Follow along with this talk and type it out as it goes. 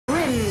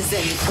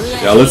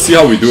Yeah, let's see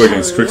how we do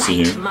against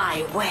Crixie here.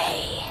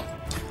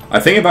 I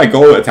think if I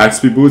go attack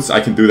speed boots, I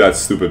can do that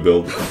stupid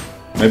build.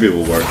 Maybe it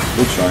will work.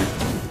 We'll try.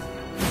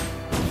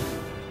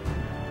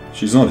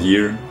 She's not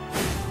here.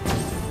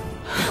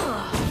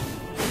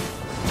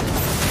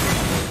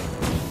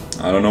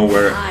 I don't know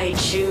where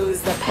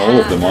all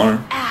of them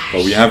are,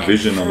 but we have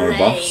vision on our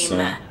buffs,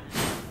 so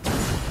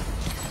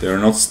they're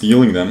not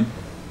stealing them.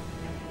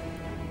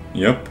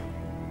 Yep,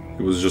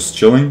 it was just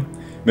chilling.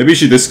 Maybe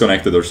she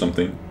disconnected or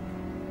something.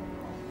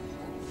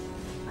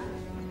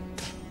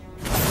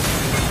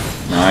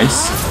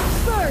 Nice.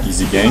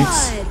 Easy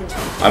ganks.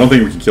 I don't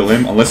think we can kill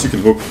him unless you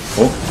can hook.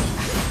 Oh,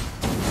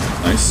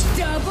 nice.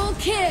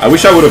 I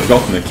wish I would have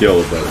gotten a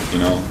kill, but you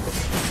know,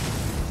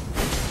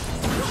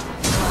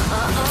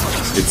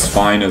 it's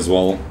fine as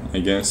well, I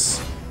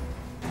guess.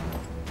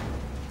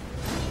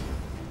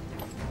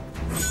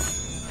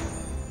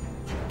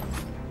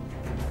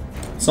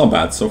 It's not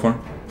bad so far.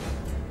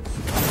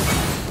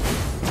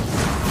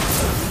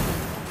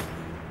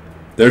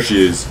 There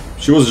she is.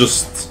 She was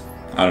just...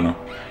 I don't know.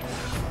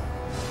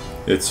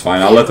 It's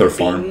fine, I'll let her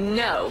farm.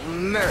 No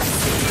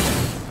mercy.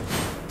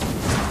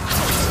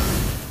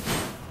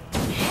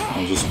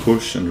 I'll just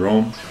push and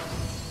roam.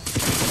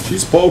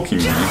 She's poking,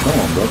 man. Come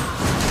on, bro.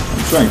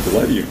 I'm trying to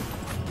let you.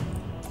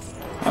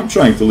 I'm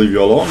trying to leave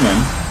you alone,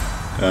 man.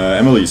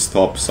 Emily's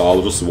top, so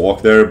I'll just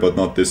walk there, but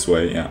not this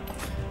way. Yeah,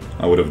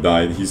 I would have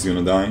died. He's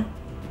gonna die.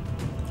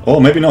 Oh,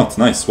 maybe not.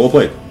 Nice. Well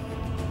played.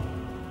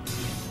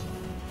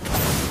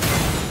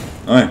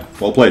 Alright,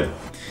 well played.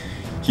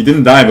 He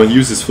didn't die, but he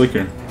used his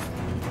flicker.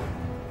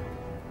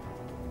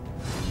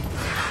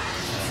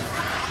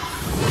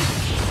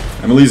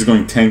 Emily's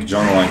going tank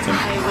general item.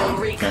 I will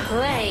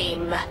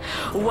reclaim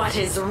what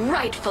is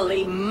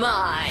rightfully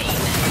mine.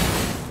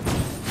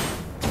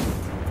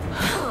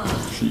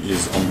 She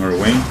is on her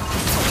way.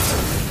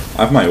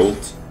 I have my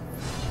ult.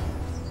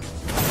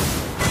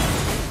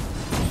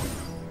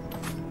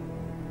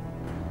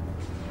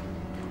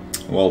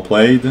 Well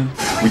played.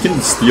 We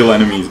can steal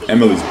Emily's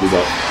blue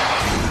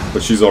buff,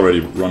 but she's already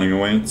running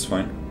away. It's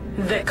fine.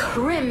 The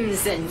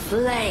crimson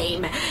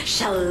flame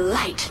shall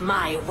light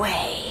my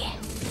way.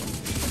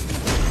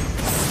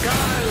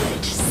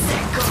 Scarlet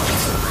sickle.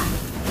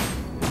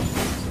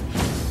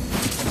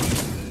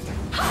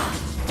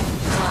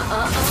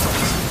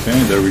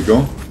 Okay, there we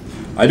go.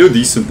 I do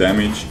decent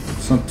damage.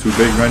 It's not too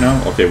big right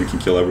now. Okay, we can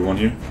kill everyone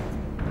here.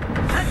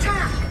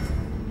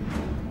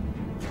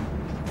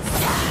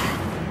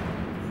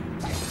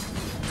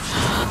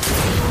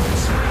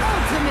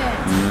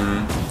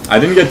 I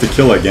didn't get the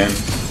kill again.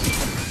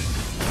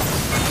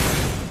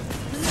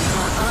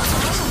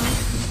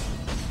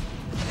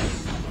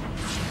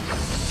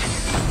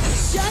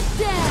 Shut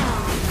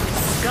down.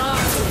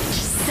 Scarlet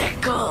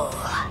sickle.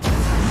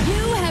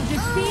 You have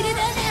defeated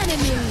an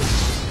enemy.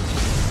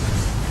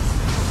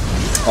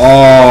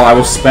 Oh, I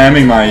was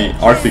spamming my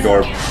Arctic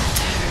Orb.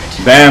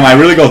 Damn, I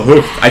really got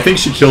hooked. I think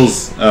she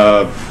kills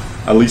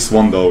at least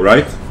one though,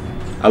 right?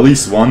 At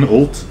least one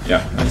ult.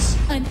 Yeah, nice.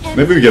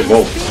 Maybe we get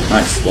both.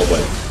 Nice, well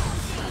played.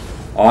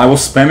 Oh, I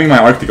was spamming my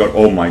Arctic Orb.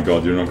 Oh my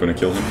god, you're not gonna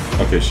kill him.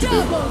 Okay, she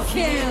did.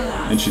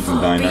 And she didn't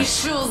die,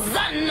 nice.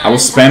 I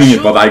was spamming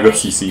it, but I got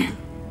CC'd.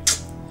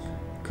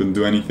 Couldn't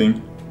do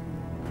anything.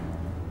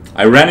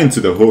 I ran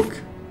into the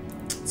hook.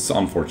 It's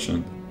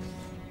unfortunate.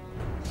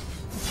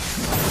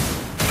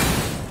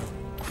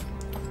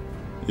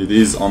 It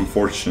is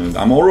unfortunate.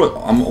 I'm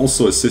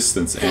also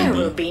assistance There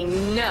will Andy. be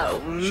no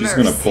mercy. She's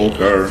gonna poke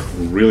her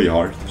really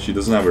hard. She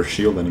doesn't have her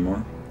shield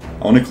anymore.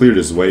 I wanna clear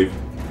this wave.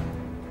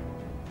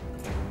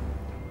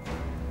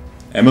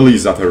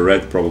 Emily's at her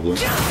red, probably.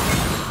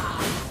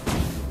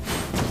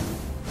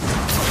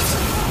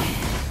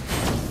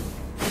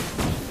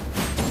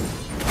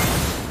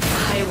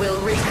 I will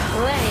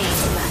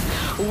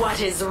reclaim what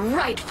is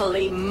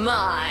rightfully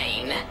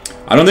mine.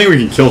 I don't think we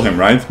can kill him,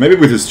 right? Maybe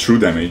with his true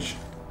damage.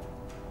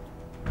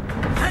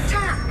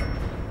 Attack!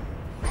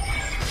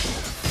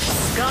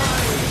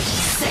 Scarlet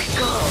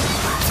sickle.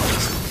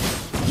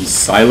 He's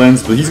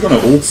silenced, but he's gonna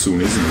ult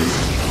soon, isn't he?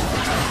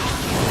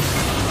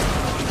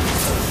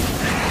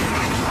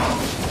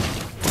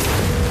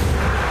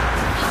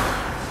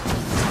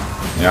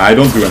 Yeah, I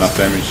don't do enough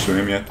damage to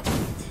him yet.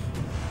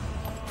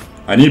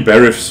 I need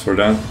Berifs for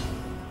that.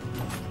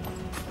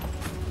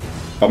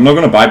 But I'm not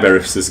gonna buy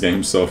Berifs this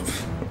game, so...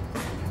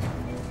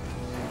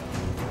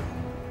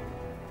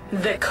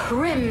 The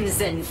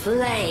crimson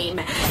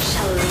flame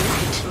shall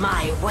light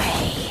my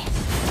way.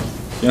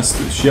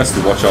 she has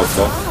to watch out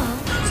top.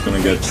 She's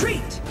gonna get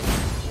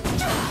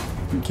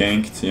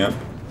ganked, yep.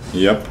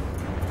 Yep.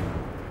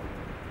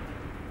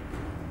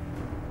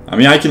 I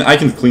mean, I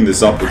can clean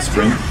this up with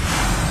Spring.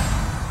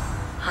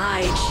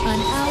 I choose. An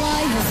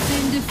ally has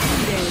been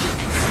defeated.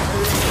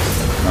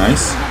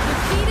 Nice.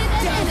 Defeated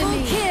an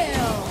enemy.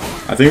 Kill.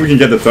 I think we can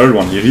get the third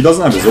one here. He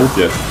doesn't have his ult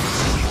yet.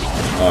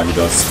 Oh, he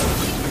does.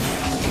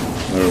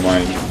 Never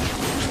mind.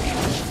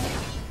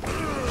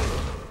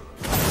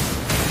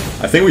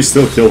 I think we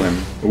still kill him.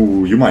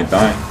 Ooh, you might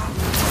die.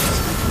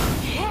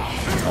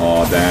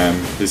 Oh, damn.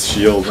 His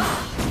shield.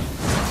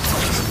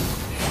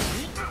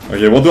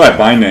 Okay, what do I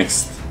buy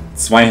next?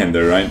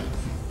 Zweihänder, right?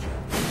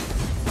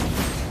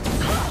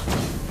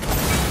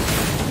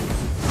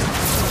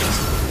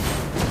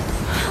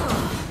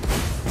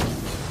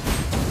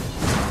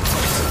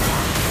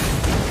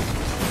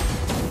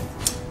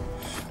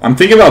 I'm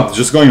thinking about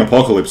just going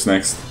Apocalypse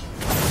next.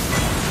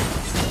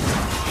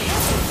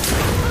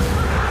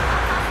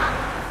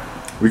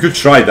 We could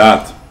try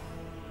that.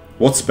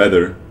 What's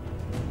better?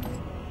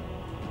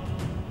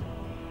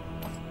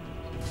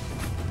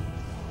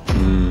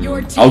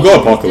 I'll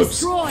go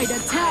Apocalypse.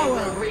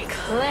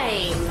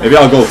 Maybe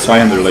I'll go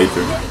Zweihänder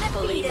later.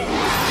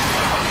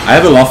 I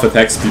have a lot of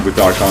attack speed with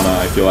the Arcana,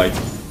 I feel like.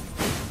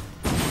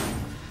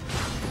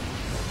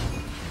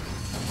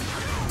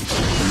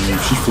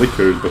 She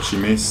flickered, but she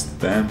missed.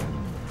 Damn.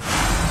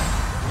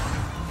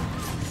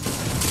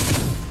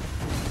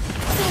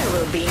 There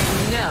will be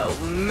no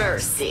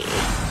mercy.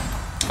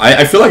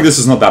 I feel like this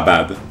is not that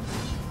bad.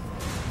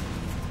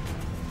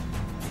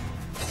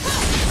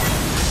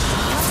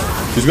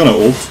 She's gonna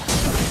ult.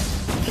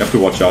 You have to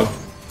watch out.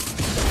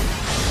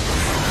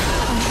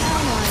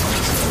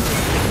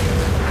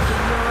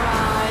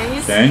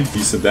 Okay,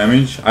 decent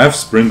damage. I have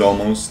sprint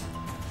almost.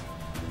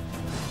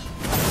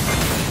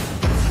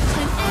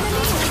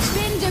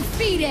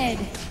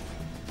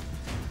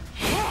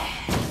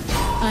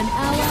 An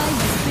ally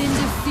has been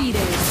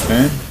defeated.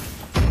 Okay.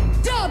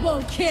 Double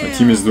kill. My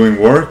team is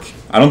doing work.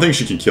 I don't think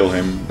she can kill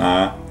him.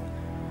 Nah.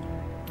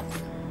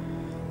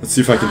 Let's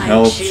see if I can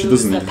help. She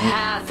doesn't need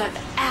help.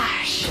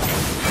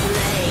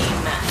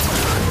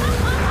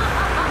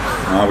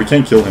 Nah, we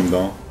can't kill him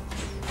though.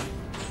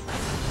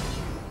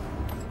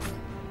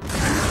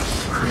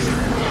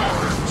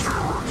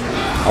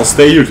 I'll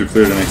stay here to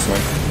clear the next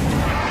one.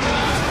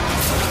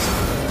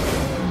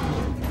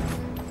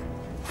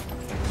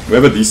 We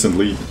have a decent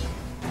lead.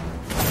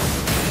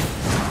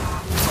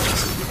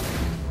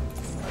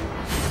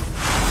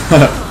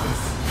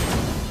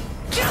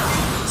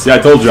 See, I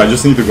told you, I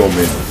just need to go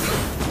mid.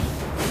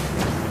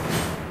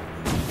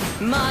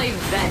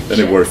 Then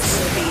it works.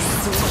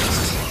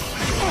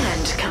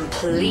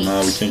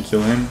 No, we can't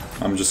kill him.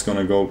 I'm just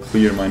gonna go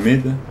clear my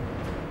mid.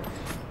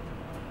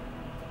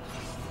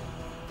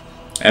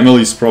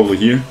 Emily's probably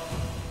here.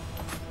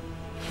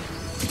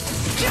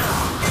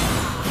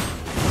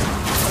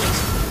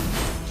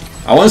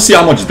 I want to see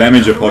how much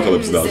damage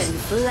Apocalypse does.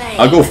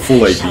 I'll go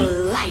full AP.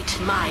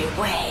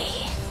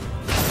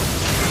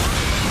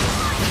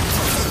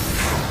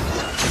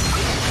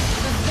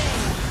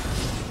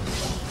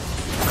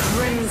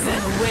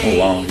 Oh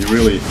wow, you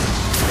really...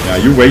 Yeah,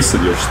 you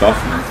wasted your stuff,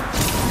 man. An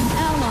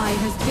ally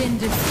has been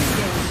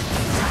defeated.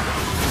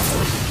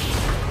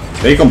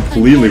 They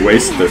completely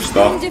wasted their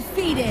stuff.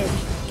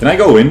 Can I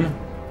go in?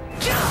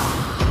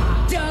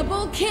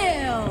 Double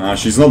kill. Nah,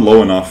 she's not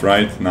low enough,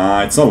 right?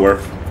 Nah, it's not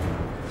worth.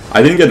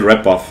 I didn't get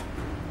rep buff.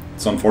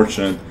 It's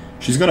unfortunate.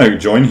 She's gonna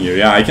join here.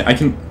 Yeah, I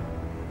can...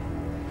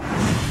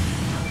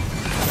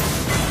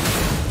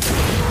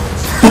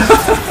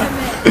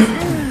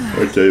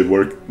 Okay, it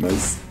worked.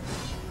 Nice.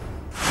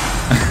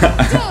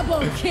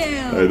 Double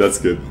kill. Alright, that's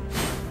good.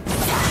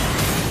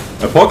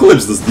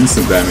 Apocalypse does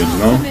decent damage,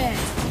 no?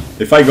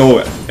 If I go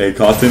a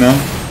Katina,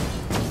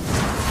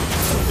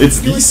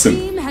 it's decent.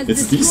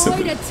 It's decent.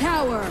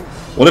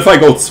 What if I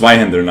go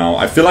Zweihänder now?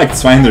 I feel like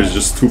Zweihänder is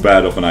just too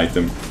bad of an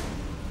item.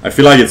 I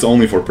feel like it's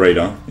only for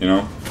Preda, you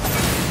know?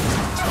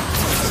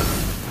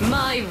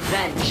 My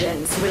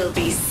vengeance will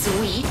be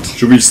sweet.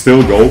 Should we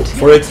still go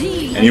for it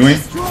anyway?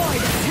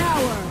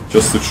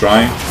 Just to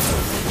try.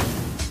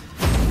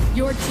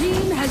 Your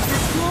team has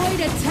destroyed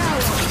a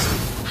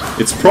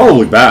tower. It's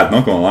probably bad,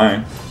 not gonna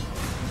lie.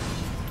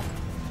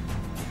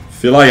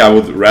 Feel like I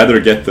would rather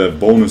get the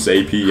bonus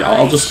AP.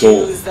 I'll just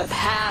go. Choose the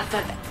path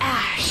of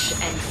ash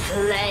and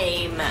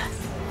flame.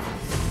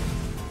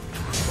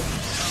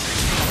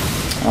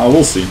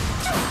 We'll see.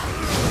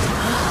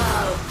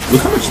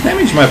 Look how much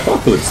damage my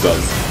Apocalypse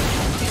does.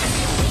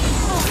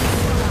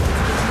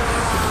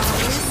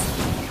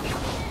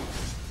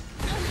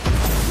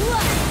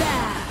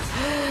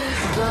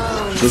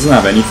 She doesn't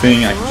have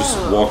anything. I can just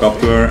walk up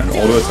to her and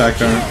auto attack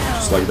her,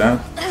 just like that.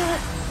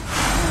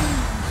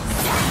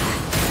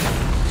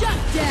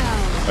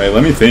 Wait,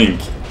 let me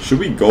think. Should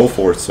we go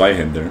for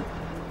Zweihänder?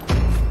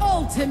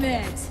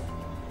 Ultimate.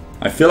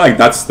 I feel like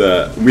that's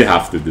the... We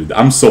have to do that.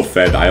 I'm so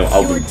fed,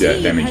 I'll do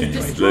damage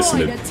anyway.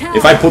 Listen,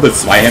 if I put a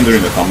Zweihänder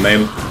in the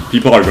thumbnail,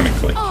 people are gonna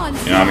click. You know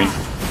what I mean?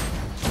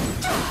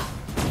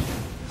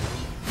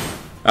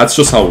 That's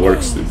just how it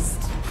works, dude.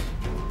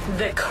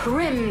 The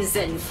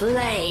crimson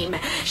flame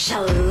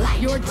shall light.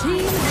 Your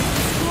team has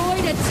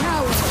destroyed a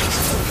tower.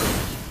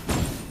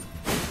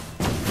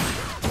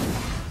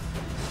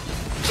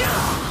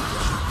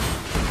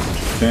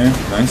 Okay,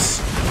 nice.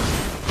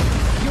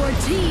 Your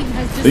team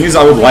has Thing is,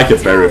 I would like a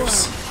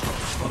Barifs.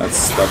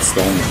 That's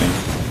the only thing.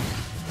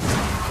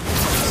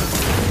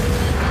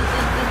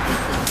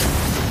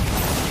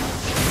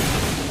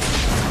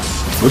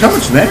 Look how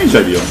much damage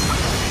I deal.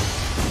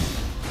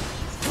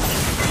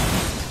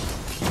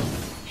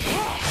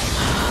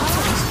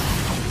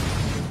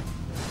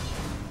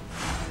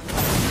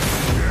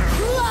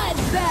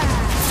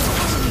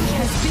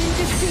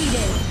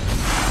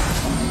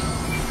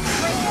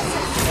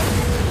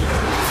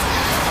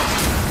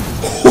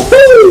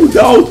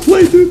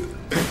 outplayed it.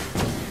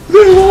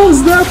 They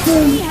lost that He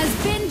one.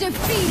 has been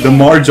defeated. The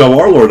Marja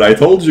Warlord, I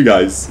told you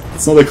guys.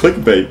 It's not a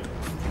clickbait.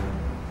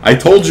 I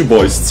told you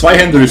boys,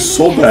 Zweihander is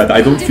so bad,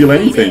 I don't feel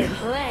anything.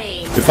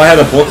 If I had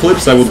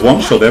Apocalypse, I would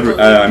one-shot every...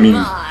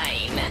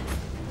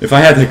 if I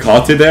had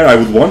Hecate there, I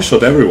would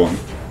one-shot everyone.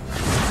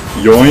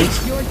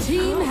 Yoink. Your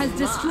team has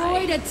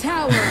destroyed a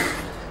tower.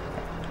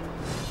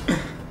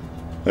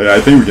 Yeah,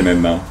 I think we can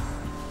end now.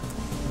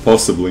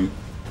 Possibly.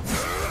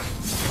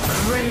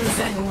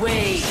 Crimson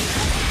Wave.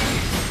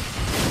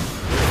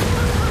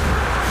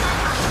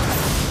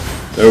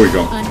 There we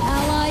go. An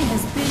ally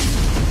has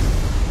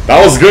been.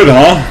 That was good,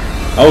 huh?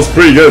 That was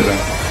pretty good.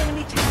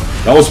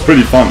 That was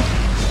pretty fun.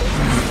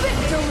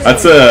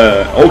 That's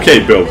a okay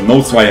build.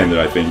 No Zweihander,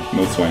 I think.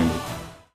 No Zweihander.